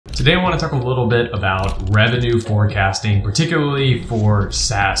Today I want to talk a little bit about revenue forecasting, particularly for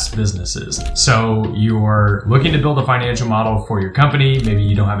SaaS businesses. So you're looking to build a financial model for your company. Maybe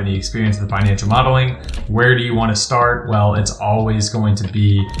you don't have any experience with financial modeling. Where do you want to start? Well, it's always going to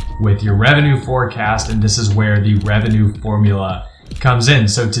be with your revenue forecast, and this is where the revenue formula comes in.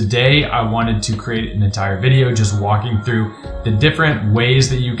 So today I wanted to create an entire video just walking through the different ways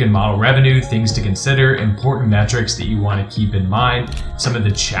that you can model revenue, things to consider, important metrics that you want to keep in mind, some of the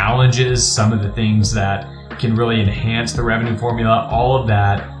challenges, some of the things that can really enhance the revenue formula. All of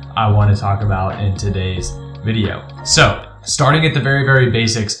that I want to talk about in today's video. So starting at the very, very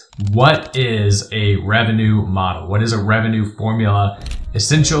basics, what is a revenue model? What is a revenue formula?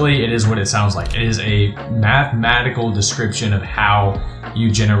 Essentially, it is what it sounds like. It is a mathematical description of how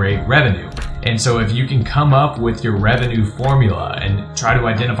you generate revenue. And so if you can come up with your revenue formula and try to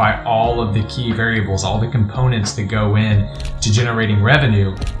identify all of the key variables, all the components that go in to generating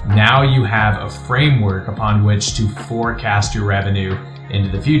revenue, now you have a framework upon which to forecast your revenue into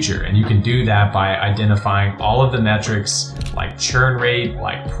the future. And you can do that by identifying all of the metrics like churn rate,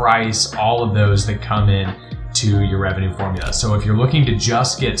 like price, all of those that come in to your revenue formula. So if you're looking to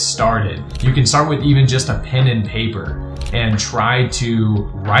just get started, you can start with even just a pen and paper and try to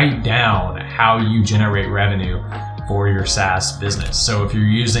write down how you generate revenue for your SaaS business. So if you're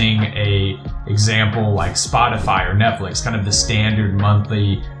using a example like Spotify or Netflix, kind of the standard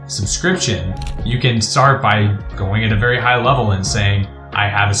monthly subscription, you can start by going at a very high level and saying, I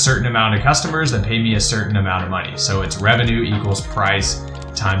have a certain amount of customers that pay me a certain amount of money. So it's revenue equals price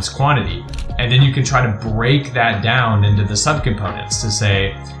times quantity. And then you can try to break that down into the subcomponents to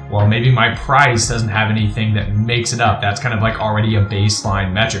say, well, maybe my price doesn't have anything that makes it up. That's kind of like already a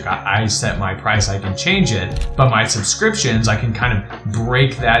baseline metric. I set my price, I can change it, but my subscriptions, I can kind of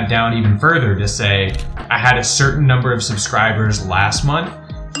break that down even further to say, I had a certain number of subscribers last month,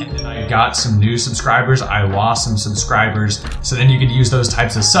 and then I got some new subscribers, I lost some subscribers. So then you could use those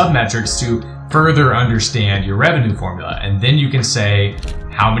types of sub-metrics to further understand your revenue formula. And then you can say,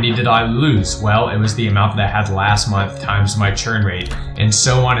 how many did I lose? Well, it was the amount that I had last month times my churn rate, and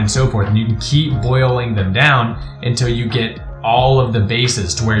so on and so forth. And you can keep boiling them down until you get all of the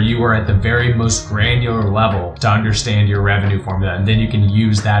bases to where you are at the very most granular level to understand your revenue formula. And then you can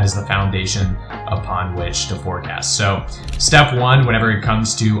use that as the foundation upon which to forecast. So step one, whenever it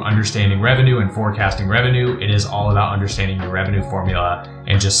comes to understanding revenue and forecasting revenue, it is all about understanding your revenue formula,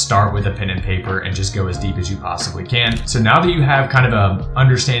 and just start with a pen and paper and just go as deep as you possibly can. So now that you have kind of an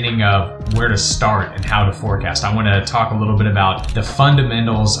understanding of where to start and how to forecast, I want to talk a little bit about the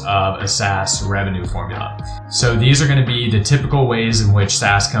fundamentals of a SaaS revenue formula. So these are going to be the typical ways in which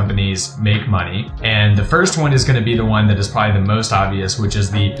SaaS companies make money. And the first one is going to be the one that is probably the most obvious, which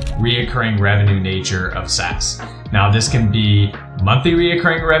is the reoccurring revenue nature of SaaS. Now, this can be monthly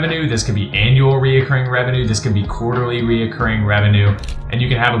reoccurring revenue, this could be annual reoccurring revenue, this could be quarterly reoccurring revenue, and you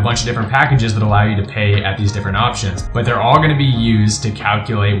can have a bunch of different packages that allow you to pay at these different options. But they're all going to be used to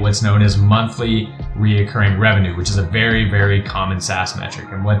calculate what's known as monthly reoccurring revenue, which is a very, very common SaaS metric.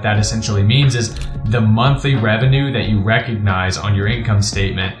 And what that essentially means is the monthly revenue that you recognize on your income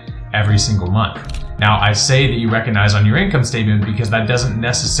statement every single month. Now, I say that you recognize on your income statement because that doesn't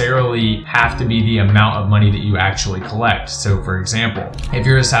necessarily have to be the amount of money that you actually collect. So for example, if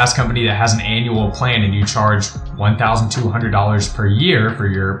you're a SaaS company that has an annual plan and you charge $1,200 per year for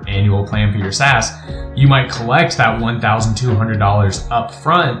your annual plan for your SaaS, you might collect that $1,200 up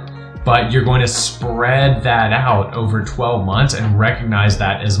front, but you're going to spread that out over 12 months and recognize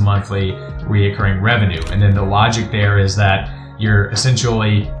that as monthly reoccurring revenue. And then the logic there is that you're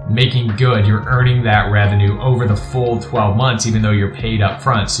essentially making good, you're earning that revenue over the full 12 months, even though you're paid up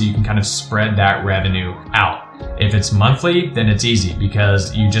front, so you can kind of spread that revenue out. If it's monthly, then it's easy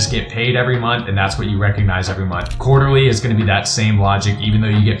because you just get paid every month and that's what you recognize every month. Quarterly is going to be that same logic. Even though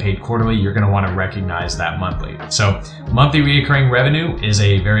you get paid quarterly, you're going to want to recognize that monthly. So monthly reoccurring revenue is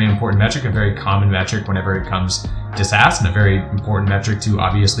a very important metric, a very common metric whenever it comes to SaaS, and a very important metric to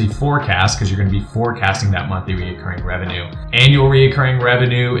obviously forecast because you're going to be forecasting that monthly reoccurring revenue. Annual reoccurring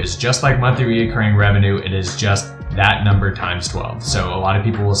revenue is just like monthly reoccurring revenue. It is just that number times 12. So a lot of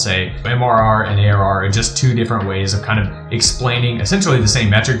people will say MRR and ARR are just two different ways of kind of explaining essentially the same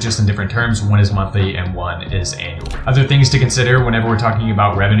metric, just in different terms. One is monthly and one is annual. Other things to consider whenever we're talking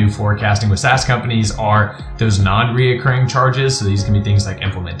about revenue forecasting with SaaS companies are those non-reoccurring charges. So these can be things like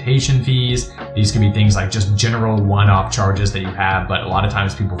implementation fees. These can be things like just general one-off charges that you have, but a lot of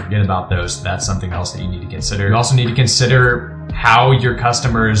times people forget about those. So that's something else that you need to consider. You also need to consider how your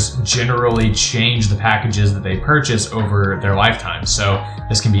customers generally change the packages that they purchase over their lifetime. So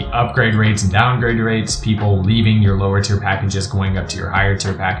this can be upgrade rates and downgrade rates, people leaving your lower tier packages, going up to your higher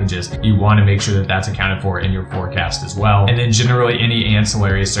tier packages. You want to make sure that that's accounted for in your forecast as well. And then generally any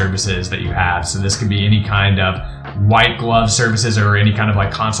ancillary services that you have. So this could be any kind of white glove services or any kind of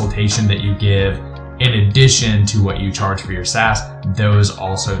like consultation that you give in addition to what you charge for your SaaS. Those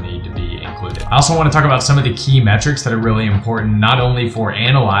also need to be included. I also want to talk about some of the key metrics that are really important, not only for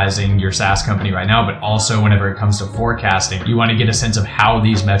analyzing your SaaS company right now, but also whenever it comes to forecasting. You want to get a sense of how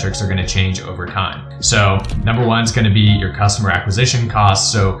these metrics are going to change over time. So number one is going to be your customer acquisition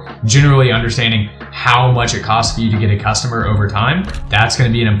costs. So generally understanding how much it costs for you to get a customer over time, that's going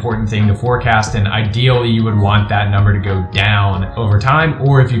to be an important thing to forecast. And ideally you would want that number to go down over time,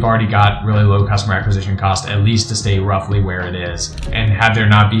 or if you've already got really low customer acquisition cost, at least to stay roughly where it is and have there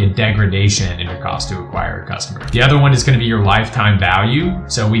not be a degradation in your cost to acquire a customer. The other one is going to be your lifetime value.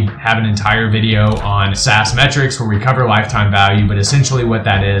 So we have an entire video on SaaS metrics where we cover lifetime value, but essentially what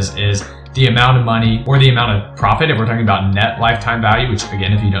that is the amount of money or the amount of profit. If we're talking about net lifetime value, which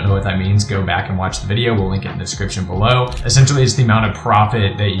again, if you don't know what that means, go back and watch the video. We'll link it in the description below. Essentially, it's the amount of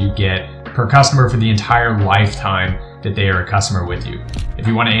profit that you get per customer for the entire lifetime that they are a customer with you. If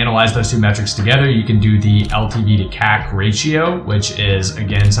you want to analyze those two metrics together, you can do the LTV to CAC ratio, which is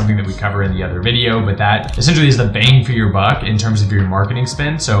again something that we cover in the other video, but that essentially is the bang for your buck in terms of your marketing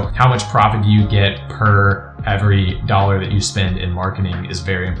spend. So how much profit do you get per every dollar that you spend in marketing is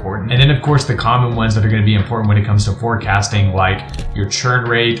very important. And then of course the common ones that are going to be important when it comes to forecasting, like your churn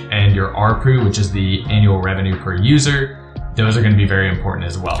rate and your ARPU, which is the annual revenue per user. Those are going to be very important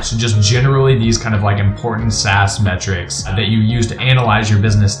as well. So just generally these kind of like important SaaS metrics that you use to analyze your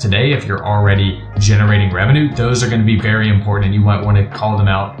business today, if you're already generating revenue, those are going to be very important, and you might want to call them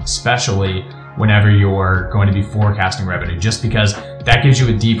out especially whenever you're going to be forecasting revenue, just because that gives you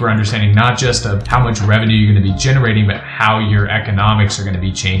a deeper understanding, not just of how much revenue you're going to be generating, but how your economics are going to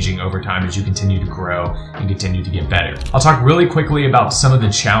be changing over time as you continue to grow and continue to get better. I'll talk really quickly about some of the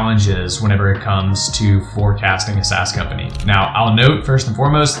challenges whenever it comes to forecasting a SaaS company. Now, I'll note first and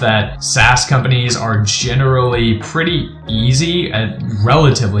foremost that SaaS companies are generally pretty easy,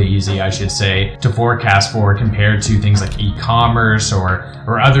 relatively easy, I should say, to forecast for compared to things like e-commerce or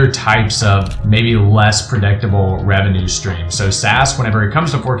other types of maybe less predictable revenue streams. So SaaS, whenever it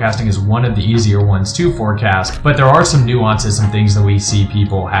comes to forecasting, is one of the easier ones to forecast, but there are some nuances and things that we see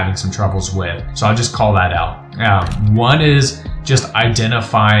people having some troubles with. So I'll just call that out. One is just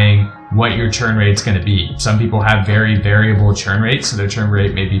identifying what your churn rate's going to be. Some people have very variable churn rates, so their churn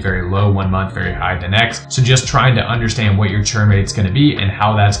rate may be very low one month, very high the next. So just trying to understand what your churn rate's going to be and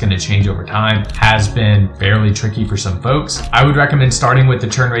how that's going to change over time has been fairly tricky for some folks. I would recommend starting with the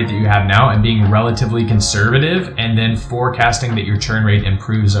churn rate that you have now and being relatively conservative, and then forecasting that your churn rate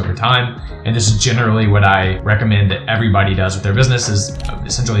improves over time. And this is generally what I recommend that everybody does with their business, is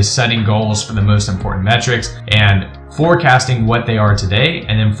essentially setting goals for the most important metrics and forecasting what they are today,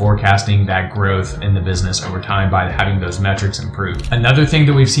 and then forecasting that growth in the business over time by having those metrics improve. Another thing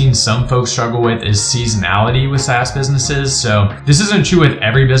that we've seen some folks struggle with is seasonality with SaaS businesses. So this isn't true with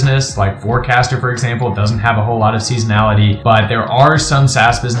every business. Like Forecaster, for example, doesn't have a whole lot of seasonality, but there are some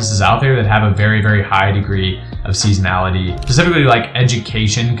SaaS businesses out there that have a very, very high degree of seasonality, specifically like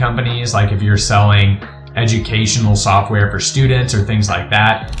education companies. Like if you're selling educational software for students or things like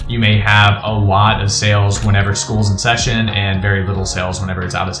that, you may have a lot of sales whenever school's in session and very little sales whenever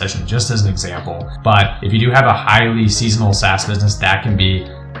it's out of session, just as an example. But if you do have a highly seasonal SaaS business, that can be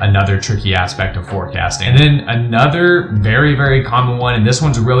another tricky aspect of forecasting. And then another very, very common one, and this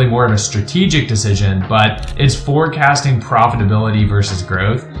one's really more of a strategic decision, but it's forecasting profitability versus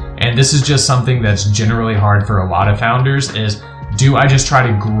growth. And this is just something that's generally hard for a lot of founders, is do I just try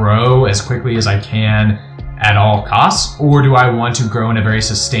to grow as quickly as I can at all costs, or do I want to grow in a very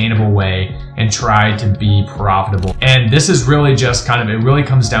sustainable way and try to be profitable? And this is really just kind of, it really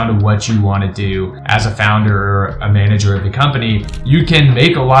comes down to what you want to do as a founder or a manager of the company. You can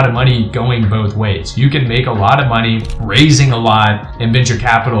make a lot of money going both ways. You can make a lot of money raising a lot in venture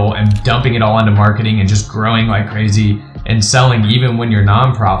capital and dumping it all into marketing and just growing like crazy and selling even when you're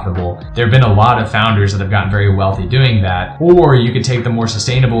non-profitable. There have been a lot of founders that have gotten very wealthy doing that. Or you could take the more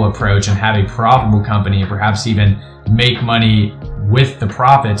sustainable approach and have a profitable company and perhaps even make money with the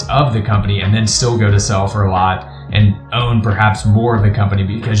profits of the company and then still go to sell for a lot and own perhaps more of the company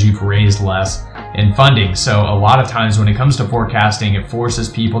because you've raised less in funding. So a lot of times when it comes to forecasting, it forces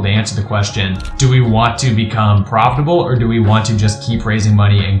people to answer the question, do we want to become profitable or do we want to just keep raising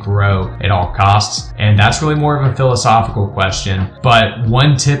money and grow at all costs? And that's really more of a philosophical question. But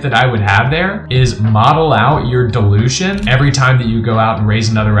one tip that I would have there is model out your dilution every time that you go out and raise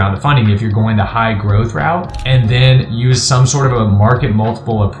another round of funding if you're going the high growth route, and then use some sort of a market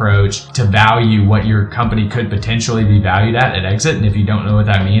multiple approach to value what your company could potentially be valued at exit. And if you don't know what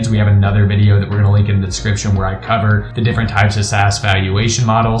that means, we have another video that we're going to link in the description where I cover the different types of SaaS valuation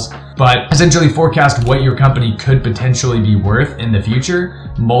models. But essentially forecast what your company could potentially be worth in the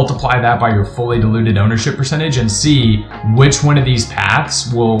future, multiply that by your fully diluted ownership percentage, and see which one of these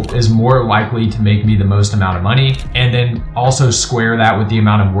paths is more likely to make me the most amount of money, and then also square that with the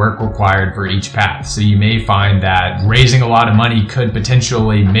amount of work required for each path. So you may find that raising a lot of money could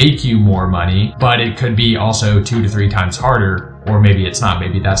potentially make you more money, but it could be also 2 to 3 times harder. Or maybe it's not,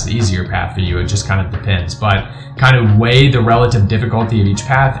 maybe that's the easier path for you. It just kind of depends, but kind of weigh the relative difficulty of each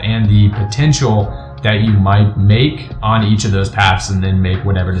path and the potential that you might make on each of those paths, and then make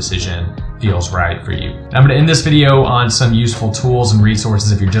whatever decision feels right for you. I'm going to end this video on some useful tools and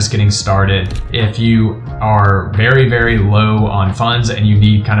resources if you're just getting started. If you are very, very low on funds and you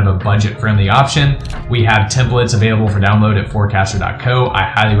need kind of a budget-friendly option, we have templates available for download at forecaster.co. I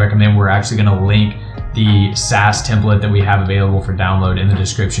highly recommend. We're actually going to link the SaaS template that we have available for download in the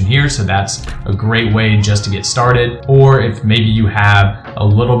description here. So that's a great way just to get started. Or if maybe you have a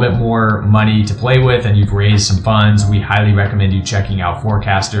little bit more money to play with and you've raised some funds, we highly recommend you checking out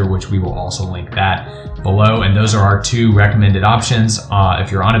Forecaster, which we will also link that below. And those are our 2 recommended options.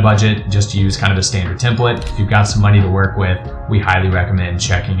 If you're on a budget, just use kind of a standard template. If you've got some money to work with, we highly recommend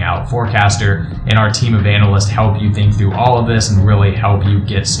checking out Forecaster. And our team of analysts help you think through all of this and really help you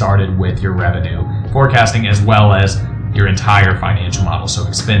get started with your revenue forecasting, as well as your entire financial model, so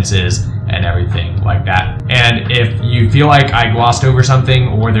expenses and everything like that. And if you feel like I glossed over something,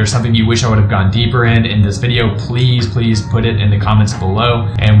 or there's something you wish I would have gone deeper in this video, please put it in the comments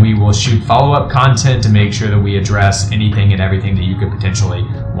below, and we will shoot follow-up content to make sure that we address anything and everything that you could potentially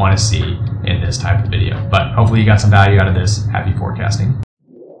want to see in this type of video. But hopefully you got some value out of this. Happy forecasting.